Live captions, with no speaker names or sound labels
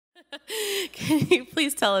Can you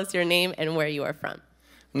please tell us your name and where you are from?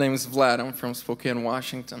 My name is Vlad. I'm from Spokane,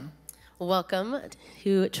 Washington. Welcome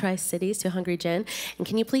to Tri-Cities, to Hungry Gen. And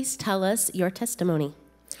can you please tell us your testimony?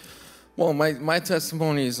 Well, my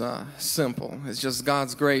testimony is simple. It's just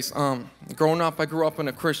God's grace. Growing up, I grew up in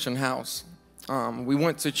a Christian house. We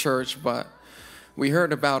went to church, but we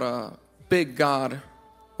heard about a big God,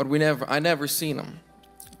 but I never seen him.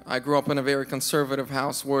 I grew up in a very conservative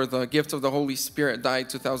house where the gift of the Holy Spirit died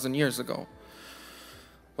 2,000 years ago.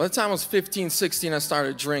 By the time I was 15, 16, I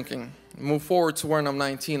started drinking. Move forward to when I'm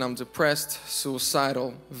 19, I'm depressed,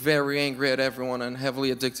 suicidal, very angry at everyone, and heavily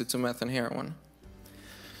addicted to meth and heroin.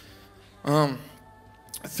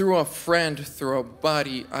 Through a friend, through a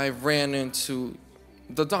buddy, I ran into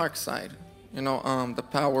the dark side. The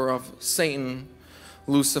power of Satan,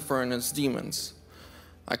 Lucifer, and his demons.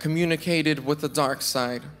 I communicated with the dark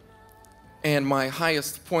side, and my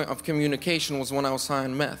highest point of communication was when I was high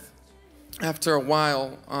on meth. After a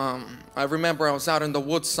while, I remember I was out in the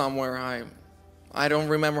woods somewhere. I don't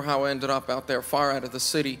remember how I ended up out there, far out of the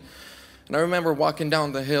city. And I remember walking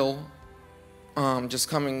down the hill, just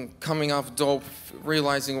coming off dope,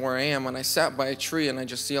 realizing where I am, and I sat by a tree and I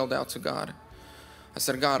just yelled out to God. I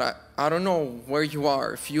said, God, I don't know where you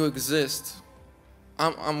are, if you exist.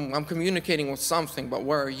 I'm communicating with something, but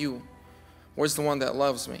where are you? Where's the one that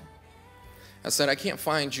loves me? I said, I can't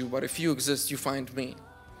find you, but if you exist, you find me.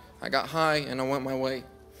 I got high and I went my way.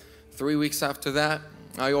 3 weeks after that,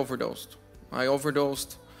 I overdosed. I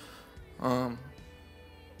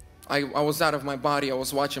was out of my body. I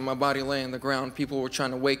was watching my body lay on the ground. People were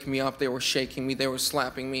trying to wake me up. They were shaking me. They were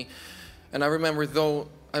slapping me. And I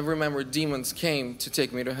remember demons came to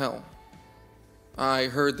take me to hell. I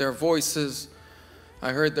heard their voices.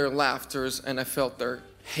 I heard their laughters, and I felt their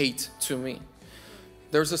hate to me.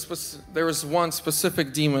 There was one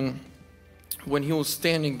specific demon. When he was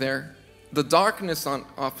standing there, the darkness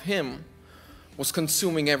of him was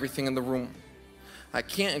consuming everything in the room. I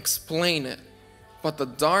can't explain it, but the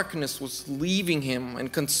darkness was leaving him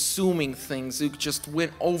and consuming things. It just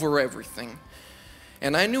went over everything.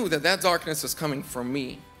 And I knew that darkness is coming from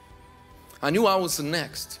me. I knew I was the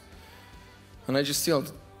next. And I just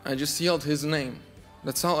yelled his name.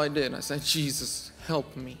 That's all I did. I said, Jesus,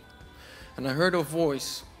 help me. And I heard a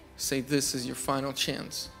voice say, this is your final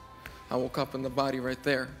chance. I woke up in the body right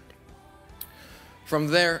there. From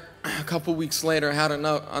there, a couple weeks later, I had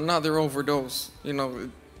another overdose.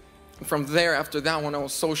 From there, after that one, I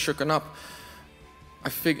was so shooken up.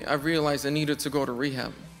 I realized I needed to go to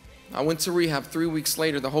rehab. I went to rehab. 3 weeks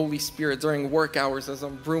later, the Holy Spirit, during work hours, as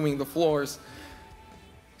I'm brooming the floors,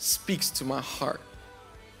 speaks to my heart.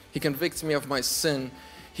 He convicts me of my sin.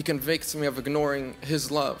 He convicts me of ignoring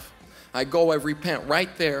His love. I repent right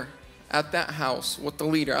there at that house with the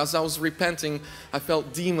leader. As I was repenting, I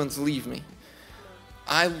felt demons leave me.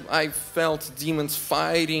 I felt demons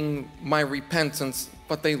fighting my repentance,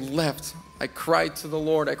 but they left. I cried to the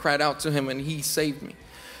Lord. I cried out to Him, and He saved me.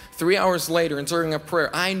 3 hours later, and during a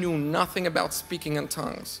prayer, I knew nothing about speaking in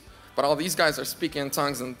tongues. But all these guys are speaking in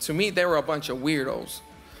tongues, and to me, they were a bunch of weirdos.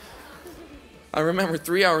 I remember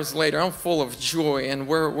 3 hours later, I'm full of joy, and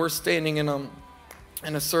we're standing in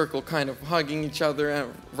a circle, kind of hugging each other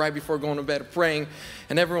right before going to bed, praying,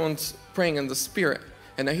 and everyone's praying in the Spirit.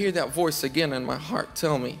 And I hear that voice again in my heart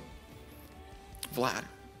tell me, Vlad,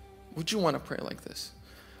 would you want to pray like this?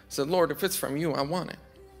 I said, Lord, if it's from you, I want it.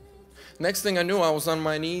 Next thing I knew, I was on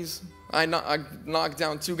my knees. I knocked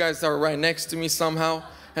down 2 guys that were right next to me somehow,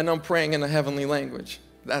 and I'm praying in a heavenly language.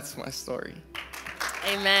 That's my story.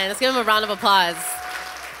 Amen. Let's give him a round of applause.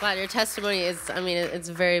 Wow, your testimony is, it's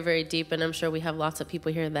very, very deep, and I'm sure we have lots of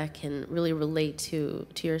people here that can really relate to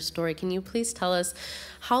your story. Can you please tell us,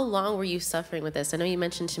 how long were you suffering with this? I know you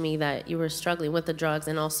mentioned to me that you were struggling with the drugs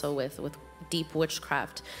and also with deep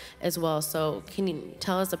witchcraft as well. So can you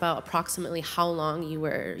tell us about approximately how long you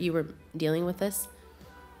were dealing with this?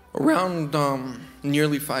 Around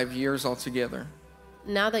nearly 5 years altogether.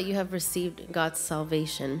 Now that you have received God's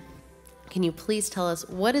salvation, can you please tell us,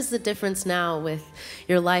 what is the difference now with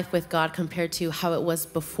your life with God compared to how it was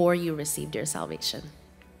before you received your salvation?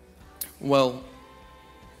 Well,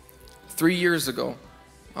 3 years ago,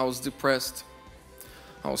 I was depressed,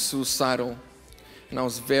 I was suicidal, and I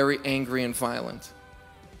was very angry and violent.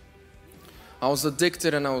 I was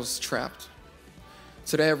addicted and I was trapped.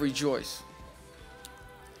 Today I rejoice.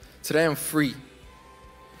 Today I'm free.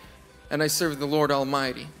 And I serve the Lord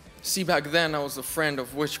Almighty. See, back then I was a friend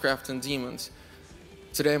of witchcraft and demons.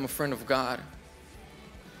 Today I'm a friend of God.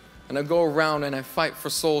 And I go around and I fight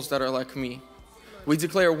for souls that are like me. We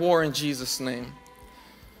declare war in Jesus' name.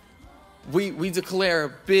 We declare a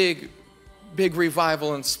big big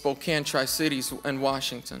revival in Spokane, Tri-Cities, and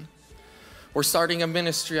Washington. We're starting a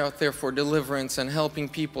ministry out there for deliverance and helping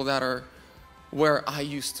people that are where I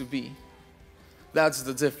used to be. That's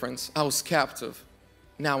the difference. I was captive.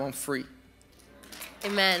 Now I'm free.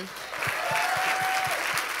 Amen.